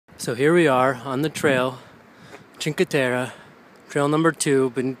So here we are on the trail, 5Terre, trail number 2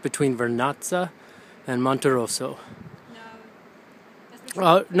 between Vernazza and Monterosso.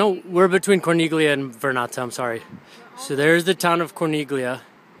 No, we're between Corniglia and Vernazza, I'm sorry. So there's the town of Corniglia,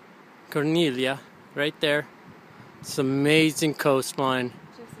 right there. It's an amazing coastline.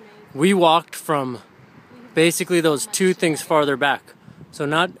 We walked from basically those two things farther back. So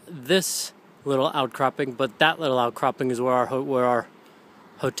not this little outcropping, but that little outcropping is where our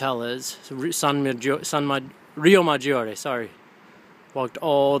hotel is. So Rio Maggiore, sorry. Walked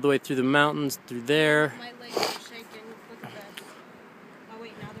all the way through the mountains, through there. My legs are shaking. Look at that. Oh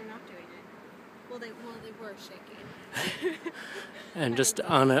wait, now they're not doing it. Well, they were shaking. And just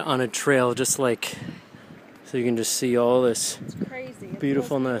on a trail, just like, so you can just see all this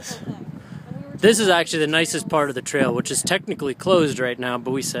beautifulness. This is actually the nicest part of the trail, which is technically closed right now, but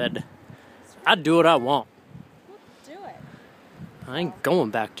we said, I'd do what I want. Do it. I ain't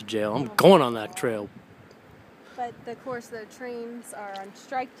going back to jail. I'm going on that trail. But of course the trains are on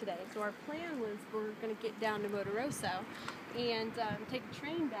strike today, so our plan was we're going to get down to Monterosso and take a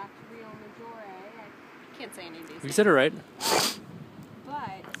train back to Rio Maggiore. I can't say any of these. You said it right.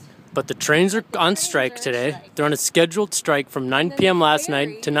 But the trains are on strike today. They're on a scheduled strike from 9 p.m. last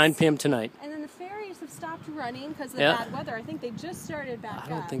night to 9 p.m. tonight. And then the ferries have stopped running because of the bad weather. I think they just started back up. I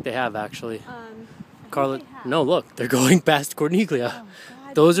don't think they have, actually. Carla, no, look, they're going past Corniglia. Oh,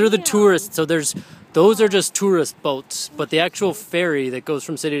 those are the tourists. So those are just tourist boats, but the actual ferry that goes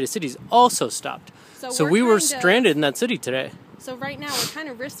from city to city is also stopped. So we were stranded in that city today. So right now we're kind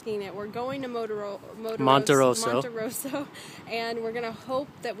of risking it. We're going to Monterosso, and we're going to hope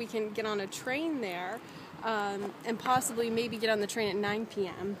that we can get on a train there, and possibly maybe get on the train at 9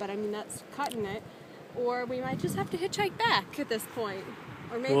 p.m. But I mean, that's cutting it. Or we might just have to hitchhike back at this point.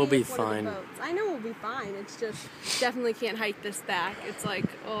 Or maybe we'll be fine. I know we'll be fine. It's just definitely can't hike this back. It's like,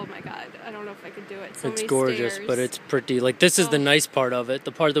 oh my god, I don't know if I could do it. It's gorgeous, but it's pretty. Like, this is the nice part of it.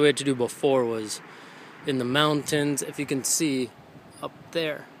 The part that we had to do before was in the mountains. If you can see up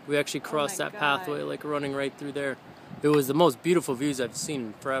there, we actually crossed that pathway, like running right through there. It was the most beautiful views I've seen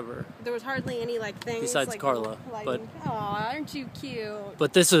in forever. There was hardly any things besides like Carla, but aren't you cute?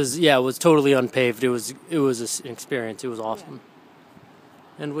 But this was it was totally unpaved. It was an experience. It was awesome. Yeah.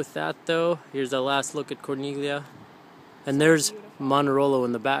 And with that though, here's our last look at Corniglia, and there's Monterosso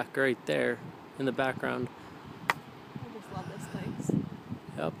in the back, right there in the background. I just love this place.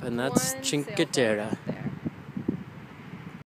 Yep, and that's 5Terre.